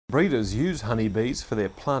Breeders use honeybees for their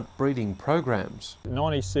plant breeding programs. In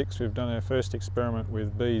 '96 we've done our first experiment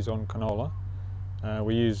with bees on canola.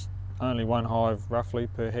 We used only one hive roughly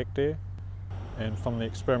per hectare, and from the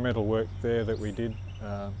experimental work there that we did,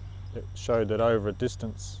 it showed that over a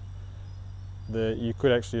distance you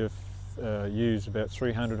could actually use about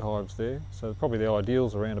 300 hives there, so probably the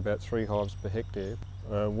ideal's around about 3 hives per hectare.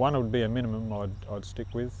 One would be a minimum I'd stick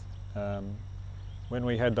with. When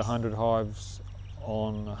we had the 100 hives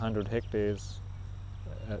on 100 hectares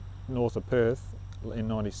north of Perth in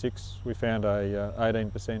 '96, we found a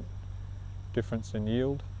 18% difference in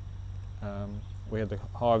yield. We had the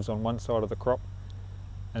hives on one side of the crop,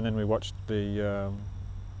 and then we watched the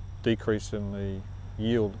decrease in the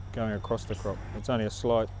yield going across the crop. It's only a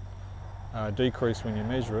slight decrease when you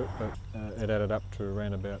measure it, but it added up to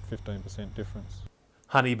around about 15% difference.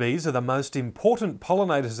 Honeybees are the most important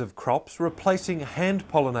pollinators of crops, replacing hand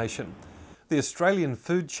pollination. The Australian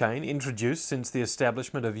food chain, introduced since the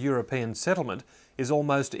establishment of European settlement, is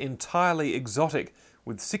almost entirely exotic,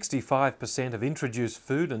 with 65% of introduced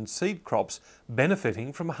food and seed crops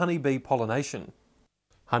benefiting from honeybee pollination.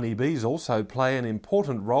 Honeybees also play an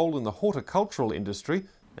important role in the horticultural industry,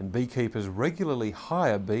 and beekeepers regularly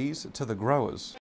hire bees to the growers.